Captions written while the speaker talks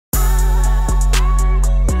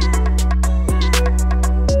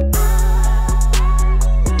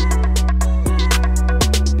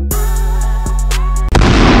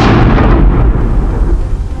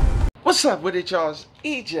What's up with it, y'all? It's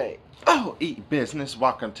EJ. Oh, BizZNesS.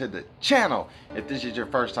 Welcome to the channel. If this is your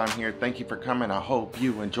first time here, thank you for coming. I hope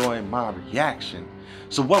you enjoy my reaction.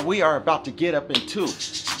 So what we are about to get up into,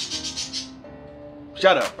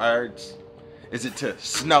 shut up birds, is it to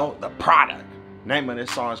Snow the Product. Name of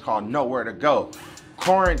this song is called Nowhere to Go.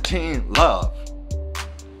 Quarantine Love.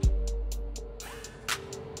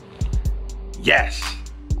 Yes.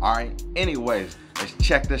 Alright, anyways, let's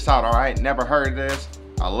check this out. Alright, never heard of this.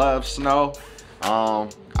 I love Snow. I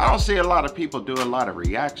don't see a lot of people do a lot of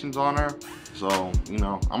reactions on her, so you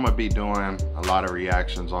know I'm gonna be doing a lot of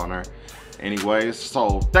reactions on her anyways.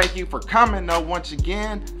 So thank you for coming though once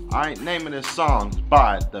again. Alright, name of this song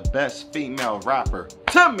by the best female rapper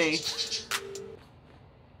to me.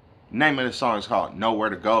 Name of the song is called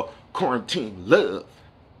Nowhere to Go, Quarantine Love.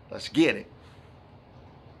 Let's get it.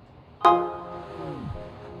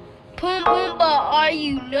 Pumbaa, are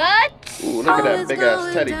you nuts? Ooh, look at that big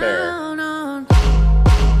ass teddy bear.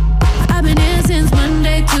 I've been here since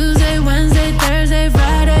Monday, Tuesday, Wednesday, Thursday,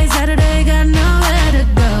 Friday, Saturday, got nowhere to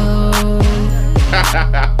go.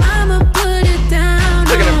 I'ma put it down.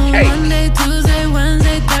 Look at them cakes. Monday, Tuesday,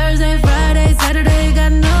 Wednesday, Thursday, Friday, Saturday,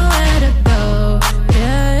 got nowhere to go.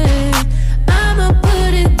 Yeah, I'ma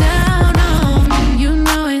put it down. You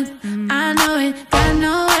know it, I know it, got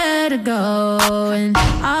nowhere to go. And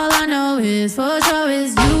all I know is for sure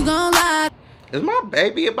is you gon' lie. Is my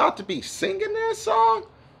baby about to be singing this song?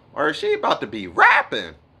 Or is she about to be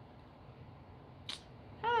rapping?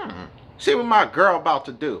 See what my girl about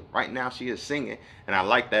to do. Right now she is singing. And I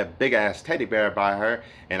like that big ass teddy bear by her.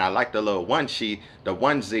 And I like the little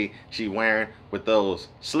onesie she wearing with those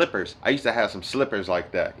slippers. I used to have some slippers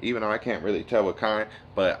like that. Even though I can't really tell what kind.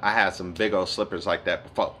 But I had some big old slippers like that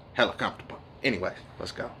before. Hella comfortable. Anyway,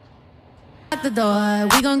 let's go. At the door,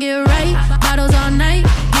 we gon' get right. Bottles all night.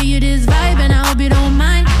 Give you this vibe and I hope you don't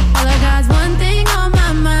mind. All I got's one thing on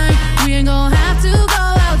my mind. We ain't gon' have to go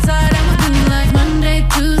outside. I'm looking like Monday,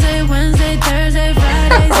 Tuesday, Wednesday, Thursday,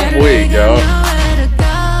 Friday, Saturday. Got nowhere to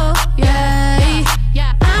go.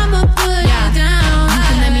 Yeah, I'ma put it down. You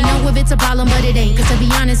can let me know if it's a problem, but it ain't. Cause to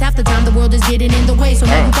be honest, half the time the world is getting in the way. So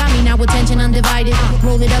now you got me, now attention undivided.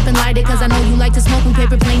 Roll it up and light it, cause I know you like to smoke and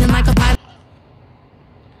paper planing like a pilot.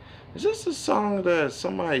 Is this a song that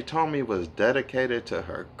somebody told me was dedicated to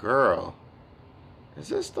her girl? Is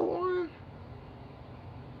this the one?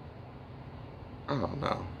 I don't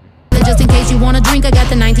know. Just in case you wanna drink, I got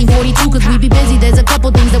the 1942. Cause we be busy, there's a couple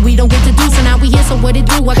things that we don't get to do. So now we here, so what it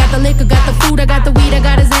do? I got the liquor, got the food, I got the weed, I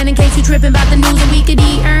got a Zen in case you tripping about the news. And we could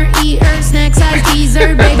eat her, snack size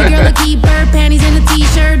teaser. Baby girl a keeper, panties in a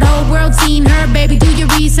t-shirt. Whole world seen her, baby do your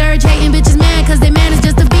research. Hating bitches mad cause their man is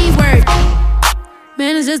just a B-word.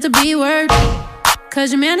 Man is just a B-word.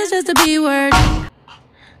 Cause your man is just a B-word.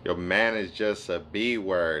 Your man is just a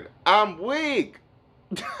B-word. I'm weak.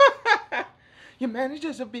 Your man is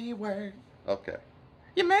just a B-word. Okay.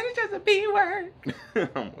 Your man is just a B-word.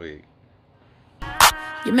 I'm weak.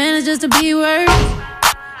 Your man is just a B-word.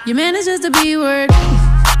 Your man is just a B-word.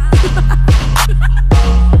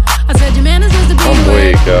 I said your man is just a B-word. I'm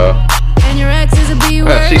weak, y'all. And your ex is a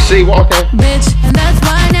B-word. She see walking. Bitch. And that's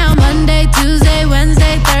why now Monday, Tuesday,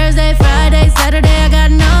 Wednesday, Thursday, Friday, Saturday, I got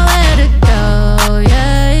nowhere to go. Yeah.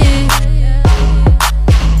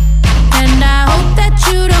 And I hope that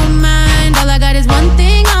you don't mind. All I got is one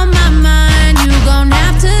thing on my mind. You gon'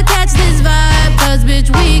 have to catch this vibe. Cause bitch,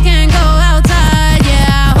 we can go outside. Yeah,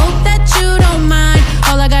 I hope that you don't mind.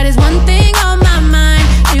 All I got is one thing on my mind.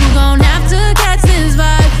 You gon' have to catch this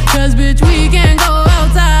vibe. Cause bitch, we can go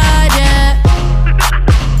outside. Yeah.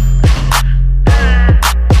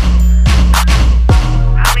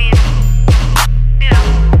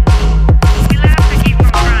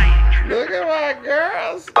 Look at my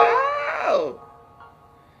girl. Stop.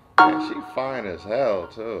 Yeah, she fine as hell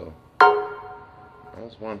too.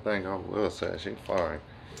 That's one thing I will say. She fine.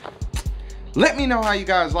 Let me know how you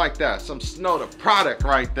guys like that. Some Snow the Product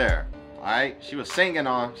right there. Alright? She was singing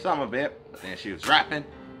on some of it, and she was rapping.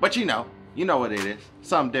 But you know what it is.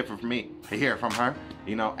 Something different for me to hear from her.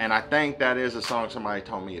 You know, and I think that is a song somebody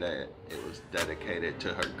told me that it was dedicated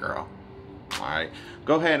to her girl. Alright,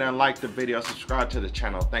 go ahead and like the video, subscribe to the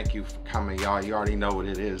channel. Thank you for coming, y'all. You already know what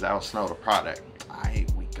it is. I'll Snow the Product. Alright.